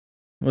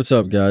What's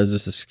up, guys?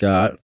 This is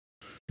Scott,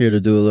 here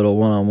to do a little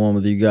one-on-one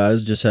with you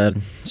guys. Just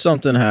had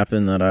something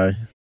happen that I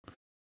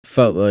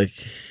felt like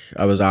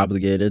I was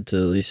obligated to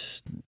at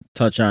least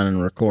touch on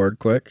and record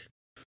quick.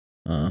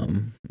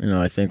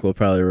 I think we'll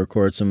probably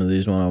record some of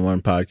these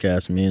one-on-one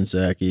podcasts, me and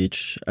Zach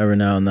each, every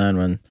now and then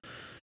when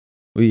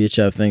we each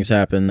have things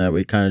happen that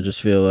we kind of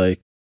just feel like,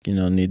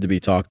 need to be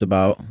talked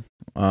about.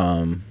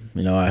 I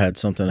had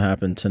something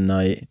happen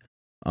tonight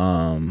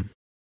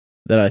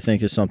that I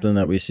think is something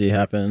that we see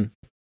happen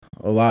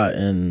a lot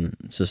in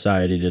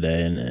society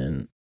today,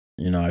 and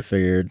I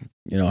figured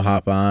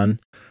hop on,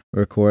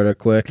 record a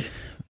quick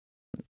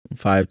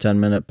 5-10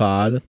 minute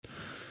pod,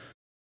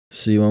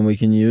 see when we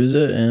can use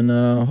it, and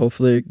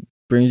hopefully it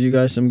brings you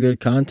guys some good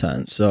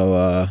content.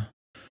 So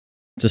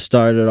to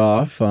start it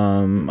off,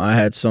 I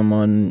had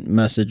someone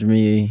message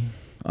me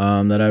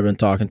that I've been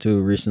talking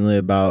to recently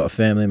about a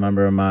family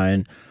member of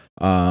mine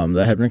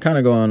that had been kind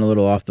of going a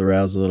little off the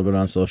rails a little bit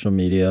on social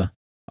media.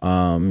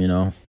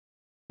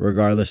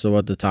 Regardless of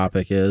what the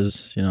topic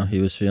is, he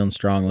was feeling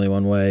strongly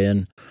one way,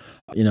 and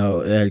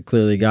it had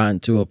clearly gotten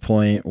to a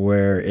point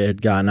where it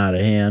had gotten out of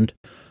hand,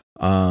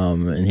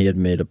 and he had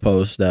made a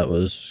post that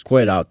was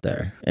quite out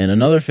there. And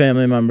another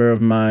family member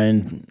of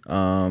mine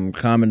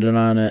commented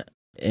on it,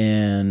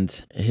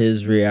 and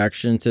his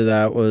reaction to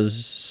that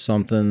was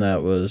something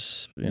that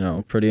was,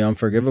 pretty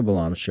unforgivable,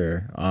 I'm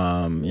sure.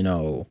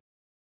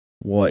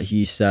 What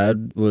he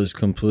said was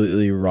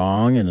completely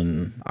wrong,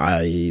 and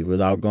I,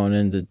 without going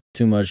into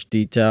too much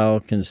detail,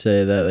 can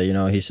say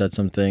that, he said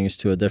some things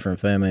to a different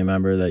family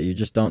member that you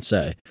just don't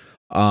say.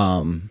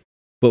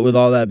 But with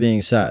all that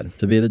being said,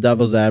 to be the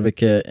devil's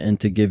advocate and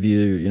to give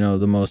you,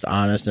 the most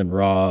honest and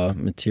raw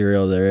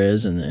material there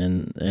is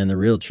and the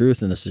real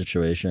truth in the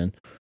situation,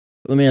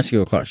 let me ask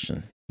you a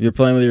question. If you're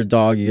playing with your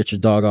dog, you get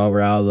your dog all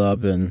riled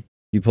up and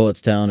you pull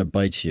its tail and it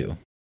bites you,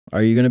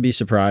 are you going to be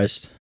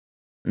surprised?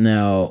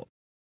 Now,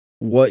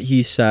 what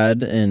he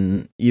said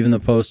and even the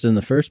post in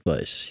the first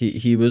place,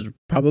 he was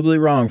probably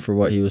wrong for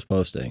what he was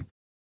posting.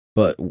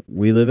 But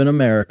we live in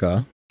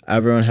America.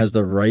 Everyone has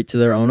the right to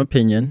their own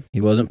opinion. He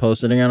wasn't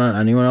posting it on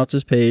anyone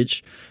else's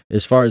page.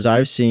 As far as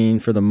I've seen,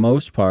 for the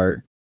most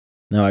part,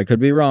 now I could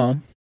be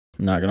wrong.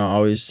 I'm not going to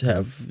always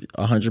have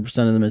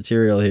 100% of the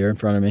material here in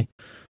front of me.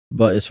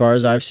 But as far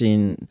as I've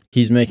seen,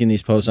 he's making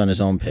these posts on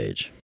his own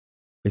page.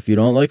 If you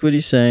don't like what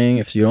he's saying,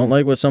 if you don't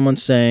like what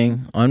someone's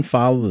saying,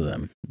 unfollow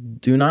them.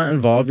 Do not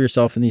involve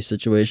yourself in these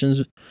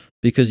situations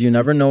because you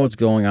never know what's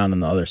going on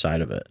the other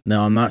side of it.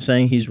 Now, I'm not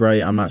saying he's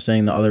right. I'm not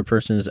saying the other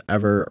person is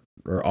ever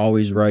or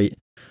always right.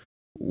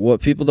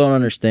 What people don't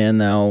understand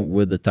now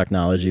with the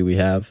technology we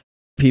have,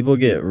 people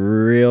get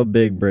real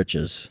big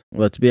britches.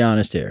 Let's be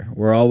honest here.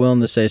 We're all willing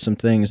to say some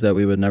things that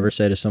we would never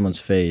say to someone's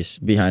face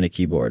behind a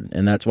keyboard.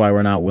 And that's why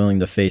we're not willing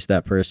to face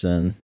that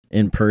person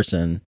in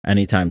person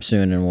anytime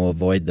soon, and we'll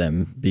avoid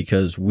them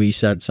because we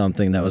said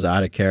something that was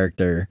out of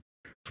character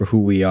for who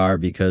we are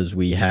because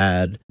we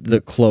had the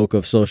cloak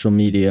of social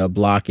media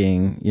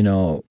blocking,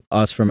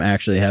 us from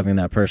actually having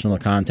that personal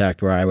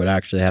contact where I would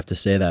actually have to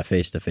say that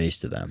face to face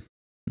to them.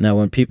 Now,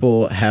 when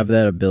people have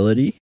that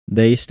ability,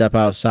 they step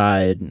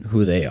outside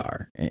who they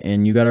are,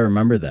 and you got to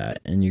remember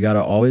that, and you got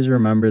to always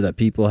remember that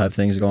people have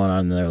things going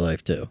on in their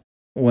life too.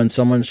 When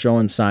someone's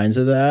showing signs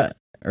of that,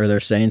 or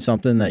they're saying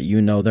something that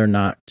they're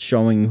not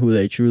showing who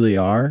they truly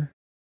are,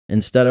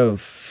 instead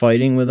of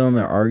fighting with them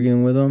or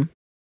arguing with them,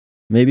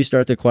 maybe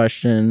start to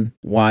question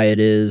why it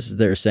is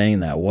they're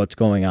saying that, what's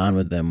going on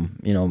with them.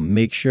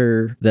 Make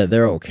sure that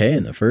they're okay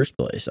in the first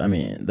place. I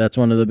mean, that's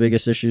one of the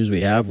biggest issues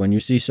we have. When you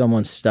see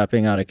someone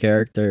stepping out of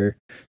character,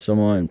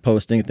 someone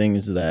posting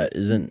things that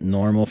isn't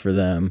normal for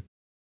them,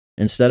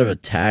 instead of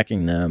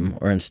attacking them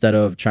or instead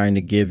of trying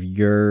to give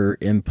your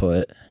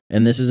input,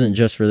 and this isn't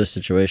just for this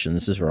situation,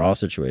 this is for all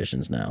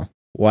situations now.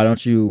 Why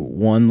don't you,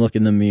 one, look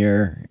in the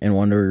mirror and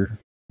wonder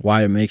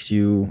why it makes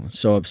you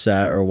so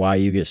upset or why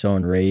you get so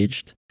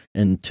enraged?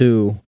 And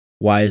two,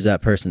 why is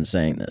that person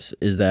saying this?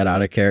 Is that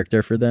out of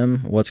character for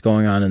them? What's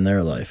going on in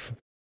their life?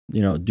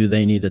 Do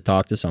they need to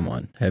talk to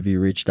someone? Have you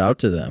reached out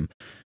to them?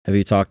 Have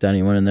you talked to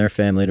anyone in their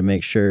family to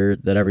make sure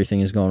that everything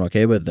is going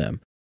okay with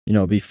them?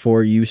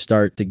 Before you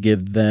start to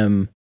give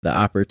them the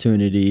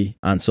opportunity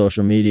on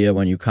social media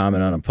when you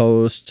comment on a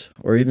post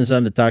or even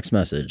send a text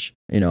message,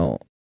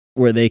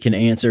 where they can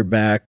answer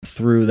back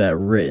through that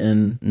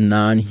written,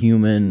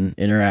 non-human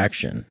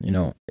interaction.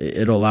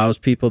 It allows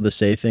people to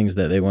say things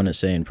that they wouldn't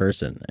say in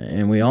person.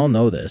 And we all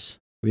know this.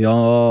 We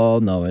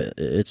all know it.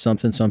 It's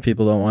something some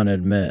people don't want to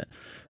admit.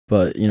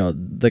 But,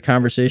 the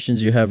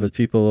conversations you have with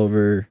people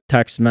over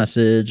text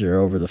message or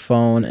over the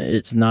phone,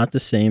 it's not the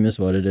same as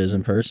what it is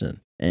in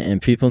person.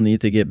 And people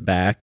need to get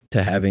back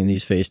to having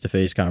these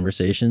face-to-face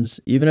conversations,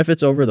 even if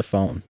it's over the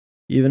phone,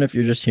 even if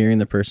you're just hearing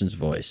the person's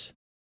voice.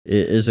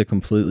 It is a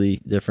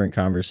completely different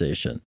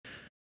conversation.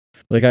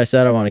 Like I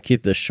said, I want to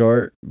keep this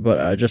short, but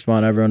I just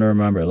want everyone to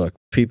remember, look,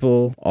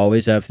 people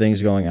always have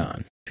things going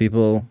on.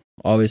 People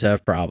always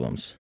have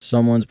problems.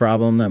 Someone's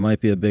problem that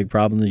might be a big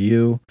problem to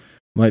you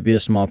might be a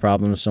small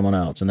problem to someone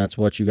else. And that's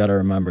what you got to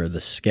remember.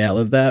 The scale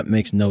of that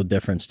makes no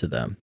difference to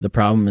them. The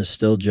problem is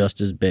still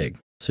just as big.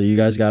 So you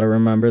guys got to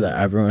remember that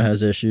everyone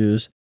has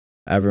issues,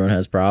 everyone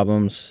has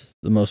problems.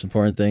 The most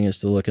important thing is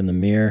to look in the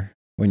mirror.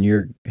 When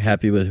you're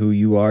happy with who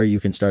you are, you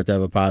can start to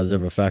have a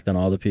positive effect on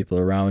all the people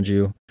around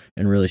you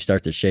and really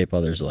start to shape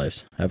others'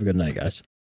 lives. Have a good night, guys.